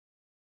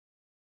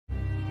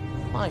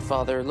My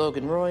father,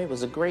 Logan Roy,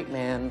 was a great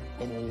man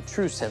in the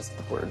true sense of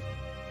the word.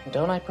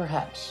 Don't I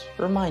perhaps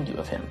remind you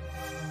of him?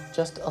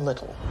 Just a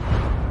little.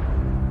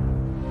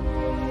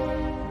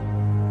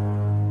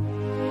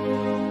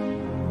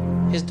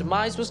 His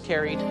demise was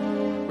carried,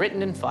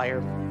 written in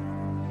fire,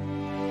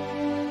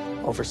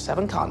 over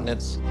 7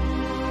 continents.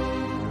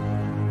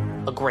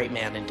 A great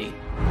man indeed.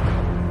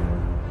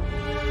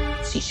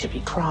 See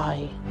Shippy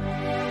cry.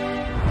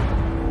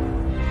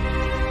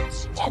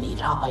 See Teddy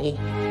die.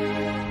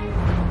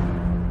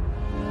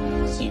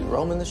 See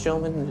Roman the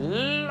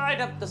Showman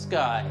light up the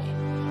sky.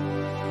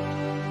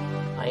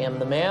 I am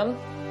the man.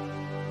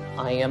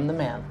 I am the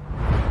man.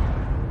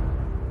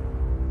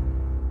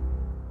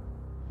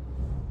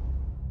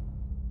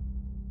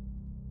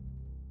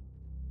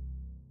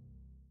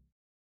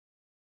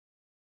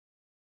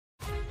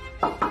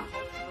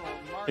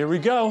 Here we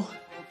go.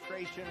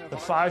 The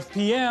 5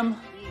 p.m.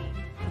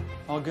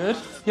 All good?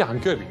 Yeah, I'm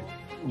good.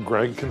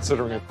 Greg,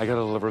 considering I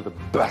gotta deliver the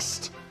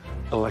best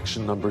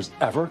election numbers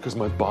ever because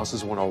my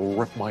bosses want to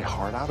rip my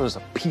heart out as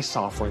a peace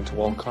offering to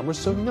all comers.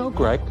 So no,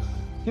 Greg,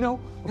 you know,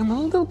 I'm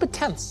a little bit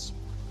tense.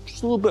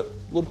 Just a little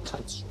bit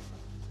tense.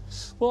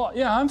 Well,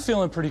 yeah, I'm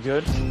feeling pretty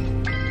good.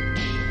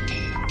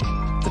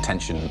 The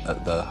tension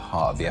at the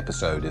heart of the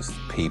episode is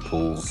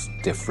people's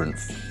different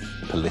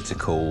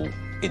political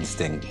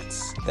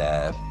instincts,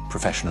 their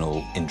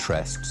professional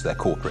interests, their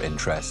corporate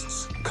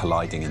interests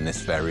colliding in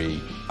this very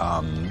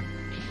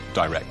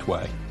direct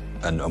way.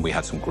 And we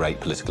had some great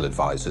political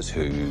advisors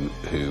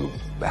who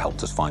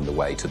helped us find a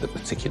way to the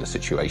particular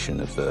situation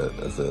of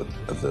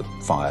the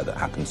fire that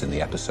happens in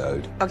the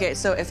episode. Okay,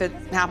 so if it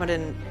happened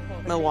in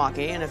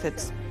Milwaukee and if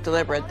it's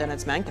deliberate, then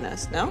it's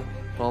Mankinist, no?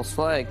 False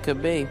flag,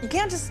 could be. You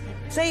can't just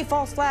say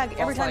false flag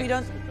every time you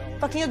don't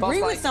fucking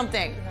agree with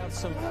something.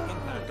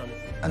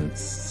 And,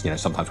 you know,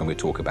 sometimes when we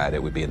talk about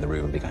it, we'd be in the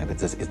room and be going,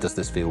 does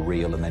this feel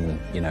real? And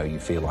then, you know, you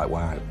feel like,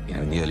 wow, you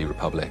know, in the early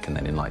Republic and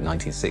then in like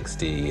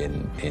 1960,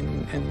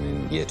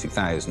 in year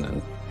 2000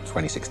 and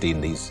 2016,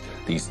 these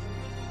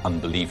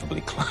unbelievably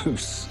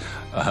close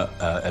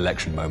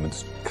election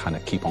moments kind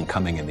of keep on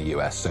coming in the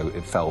US. So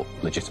it felt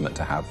legitimate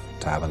to have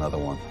another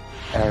one.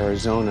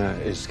 Arizona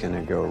is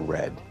gonna go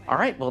red. All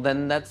right, well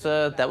then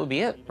that would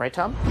be it, right,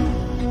 Tom?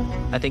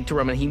 I think to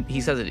Roman, he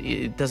says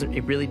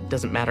it really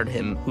doesn't matter to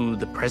him who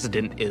the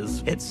president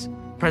is. It's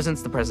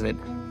president's the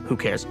president. Who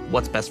cares?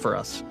 What's best for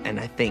us? And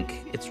I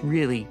think it's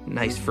really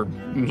nice for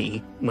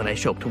me when I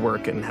show up to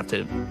work and have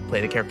to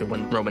play the character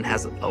when Roman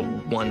has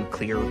one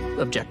clear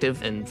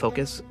objective and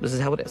focus. This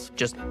is how it is.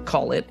 Just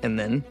call it, and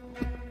then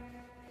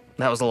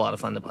that was a lot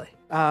of fun to play.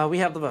 We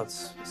have the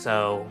votes,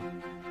 so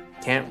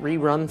can't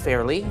rerun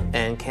fairly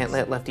and can't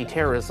let lefty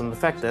terrorism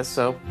affect this,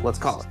 so let's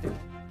call it.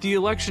 The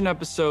election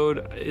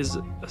episode is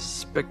a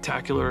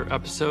spectacular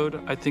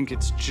episode. I think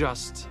it's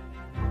just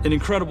an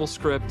incredible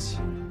script,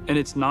 and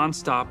it's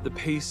nonstop. The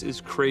pace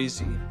is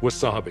crazy.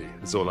 Wasabi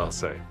is all I'll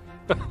say.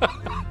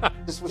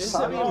 There's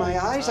wasabi in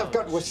my eyes. I've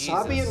got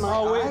wasabi in my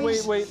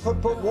eyes. Wait. Put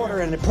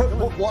water in it. Put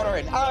water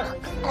in.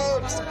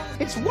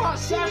 It's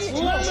wasabi.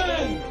 That's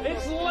lemon.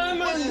 It's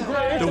lemon,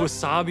 Greg. The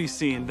wasabi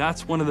scene,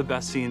 that's one of the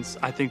best scenes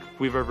I think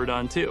we've ever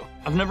done, too.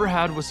 I've never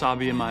had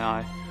wasabi in my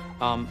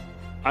eye.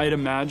 I'd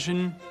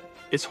imagine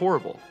it's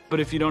horrible. But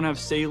if you don't have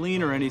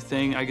saline or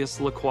anything, I guess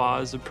La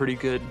Croix is a pretty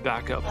good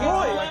backup.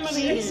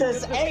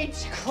 Jesus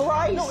H.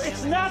 Christ. No,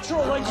 it's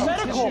natural, like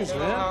medical.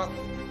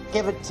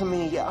 Give it to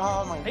me.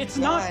 Oh, my God. It's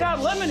not that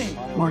lemony.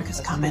 Mark is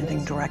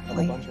commenting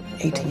directly.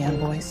 ATN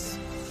voice.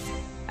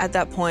 At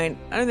that point,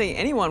 I don't think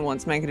anyone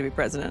wants Mencken to be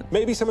president.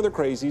 Maybe some of the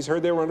crazies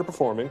heard they were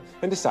underperforming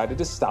and decided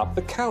to stop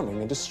the counting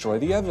and destroy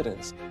the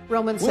evidence.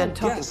 Roman We'll said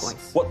talking guess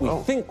points. what we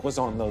think was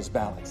on those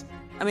ballots.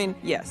 I mean,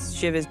 yes,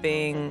 Shiv is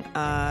being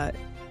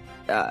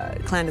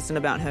clandestine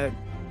about her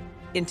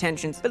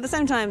intentions. But at the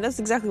same time, that's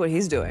exactly what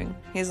he's doing.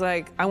 He's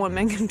like, I want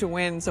Mencken to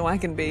win so I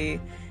can be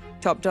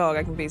top dog,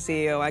 I can be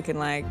CEO, I can,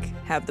 like,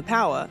 have the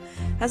power.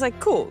 I was like,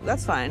 cool,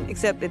 that's fine,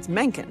 except it's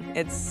Mencken.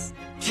 It's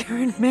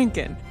Jared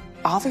Mencken.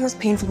 Avi was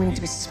painful. We need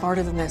to be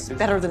smarter than this,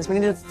 better than this. We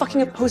need a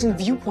fucking opposing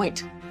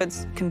viewpoint.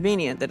 It's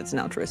convenient that it's an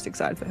altruistic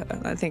side for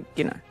her. I think,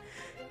 you know,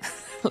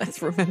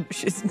 let's remember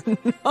she's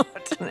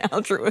not an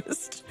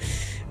altruist.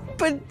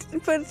 But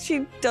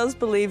she does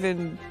believe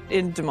in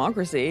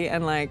democracy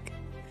and, like,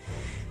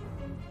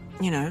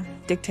 you know,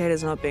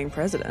 dictators not being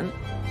president.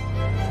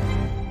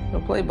 Go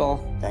play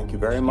ball. Thank you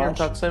very much.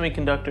 Can't talk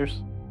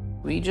semiconductors.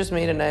 We just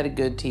made a night of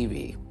good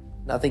TV.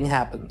 Nothing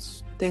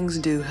happens. Things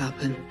do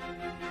happen.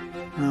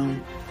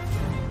 Rome.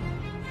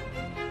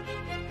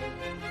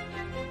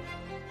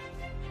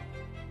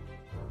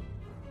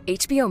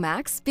 HBO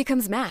Max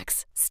becomes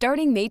Max,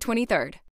 starting May 23rd.